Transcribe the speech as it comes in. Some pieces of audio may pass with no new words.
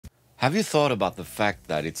Have you thought about the fact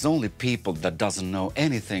that it's only people that doesn't know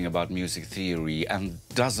anything about music theory and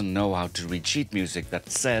doesn't know how to read sheet music that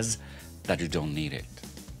says that you don't need it?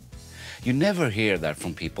 You never hear that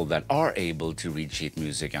from people that are able to read sheet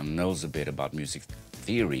music and knows a bit about music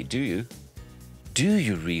theory, do you? Do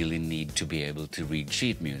you really need to be able to read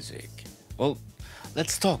sheet music? Well,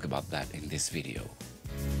 let's talk about that in this video.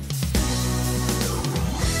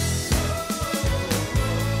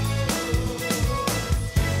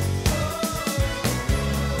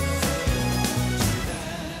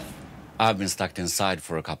 I've been stuck inside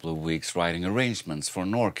for a couple of weeks writing arrangements for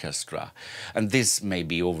an orchestra, and this may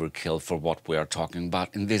be overkill for what we are talking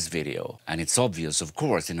about in this video. And it's obvious, of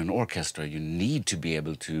course, in an orchestra you need to be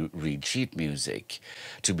able to read sheet music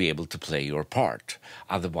to be able to play your part.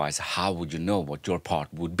 Otherwise, how would you know what your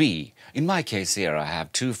part would be? In my case here, I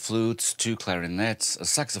have 2 flutes, 2 clarinets, a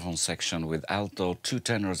saxophone section with alto, 2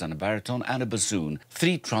 tenors and a baritone, and a bassoon,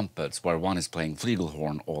 3 trumpets where one is playing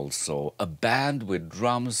flugelhorn also, a band with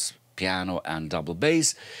drums, piano and double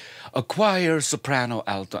bass, a choir, soprano,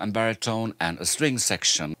 alto and baritone, and a string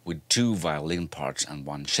section with 2 violin parts and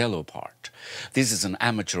 1 cello part. This is an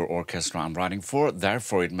amateur orchestra I'm writing for,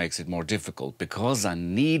 therefore it makes it more difficult because I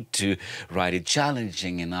need to write it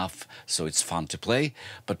challenging enough so it's fun to play,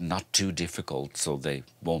 but not too difficult so they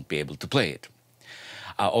won't be able to play it.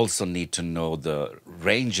 I also need to know the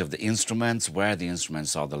range of the instruments, where the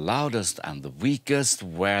instruments are the loudest and the weakest,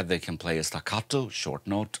 where they can play a staccato, short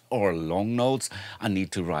note, or long notes. I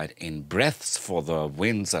need to write in breaths for the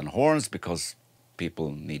winds and horns because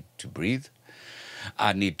people need to breathe.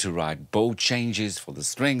 I need to write bow changes for the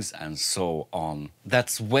strings and so on.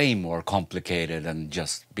 That's way more complicated than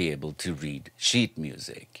just be able to read sheet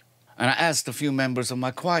music. And I asked a few members of my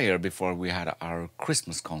choir before we had our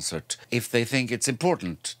Christmas concert if they think it's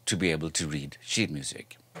important to be able to read sheet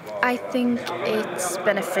music. I think it's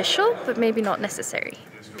beneficial, but maybe not necessary.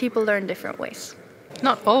 People learn different ways.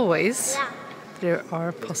 Not always. There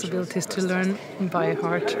are possibilities to learn by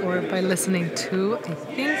heart or by listening to, I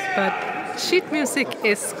think, but sheet music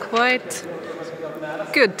is quite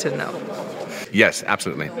good to know. Yes,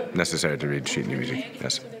 absolutely necessary to read sheet music,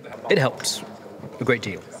 yes. It helps a great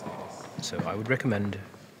deal. So I would recommend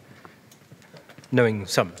knowing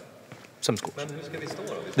some scores.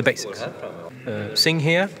 The basics. Sing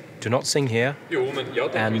here, do not sing here,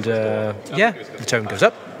 and yeah, the tone goes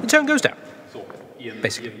up, the tone goes down.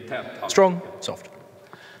 Basically. Strong, soft.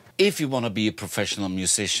 If you want to be a professional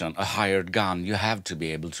musician, a hired gun, you have to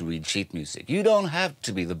be able to read sheet music. You don't have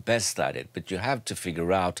to be the best at it, but you have to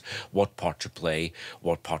figure out what part to play,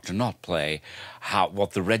 what part to not play,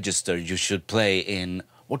 what the register you should play in,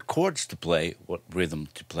 what chords to play, what rhythm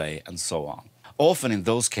to play, and so on. Often in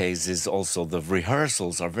those cases also the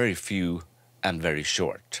rehearsals are very few and very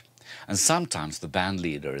short. And sometimes the band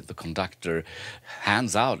leader, the conductor,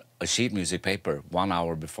 hands out a sheet music paper 1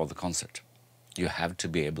 hour before the concert. You have to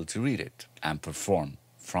be able to read it and perform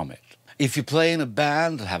from it. If you play in a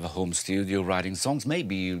band, have a home studio writing songs,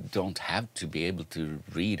 maybe you don't have to be able to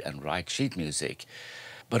read and write sheet music.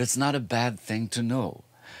 But it's not a bad thing to know.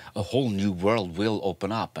 A whole new world will open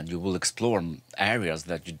up and you will explore areas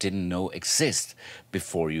that you didn't know exist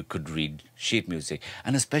before you could read sheet music.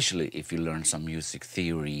 And especially if you learn some music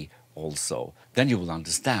theory also, then you will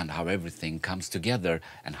understand how everything comes together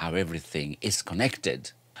and how everything is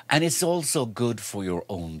connected. And it's also good for your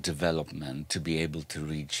own development to be able to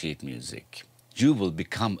read sheet music. You will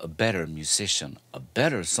become a better musician, a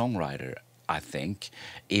better songwriter, I think,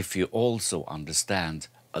 if you also understand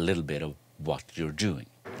a little bit of what you're doing.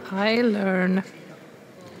 I learn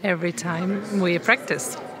every time we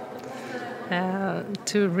practice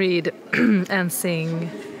to read and sing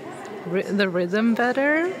the rhythm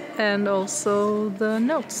better and also the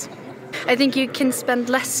notes. I think you can spend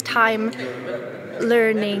less time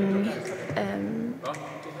learning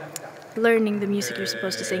the music you're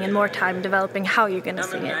supposed to sing and more time developing how you're going to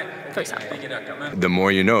sing it, for example. The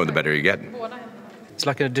more you know, the better you get. It's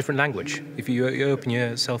like a different language. If you open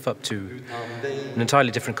yourself up to an entirely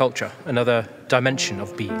different culture, another dimension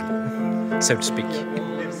of being, so to speak.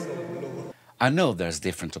 I know there's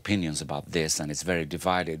different opinions about this and it's very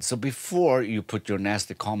divided. So before you put your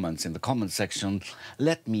nasty comments in the comment section,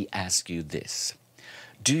 let me ask you this.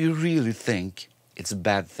 Do you really think it's a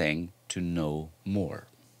bad thing to know more?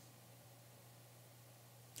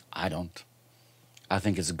 I don't. I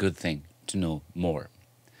think it's a good thing to know more.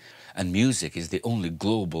 And music is the only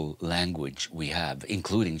global language we have,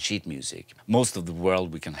 including sheet music. Most of the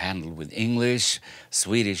world we can handle with English,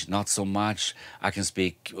 Swedish not so much. I can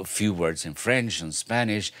speak a few words in French and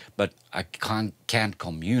Spanish, but I can't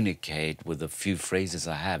communicate with the few phrases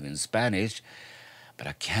I have in Spanish but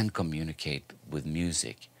I can communicate with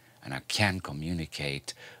music, and I can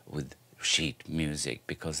communicate with sheet music,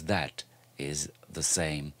 because that is the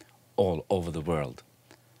same all over the world.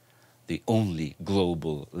 The only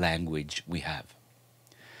global language we have.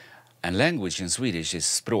 And language in Swedish is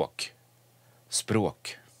språk.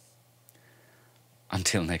 Språk.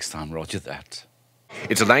 Until next time, roger that.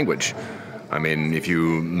 It's a language. I mean, if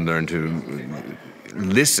you learn to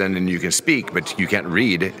listen and you can speak, but you can't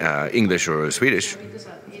read English or Swedish,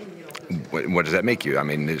 what does that make you? I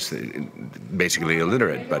mean, it's basically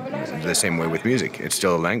illiterate, but the same way with music. It's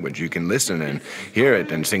still a language. You can listen and hear it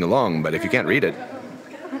and sing along, but if you can't read it,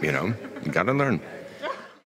 you know, you gotta learn.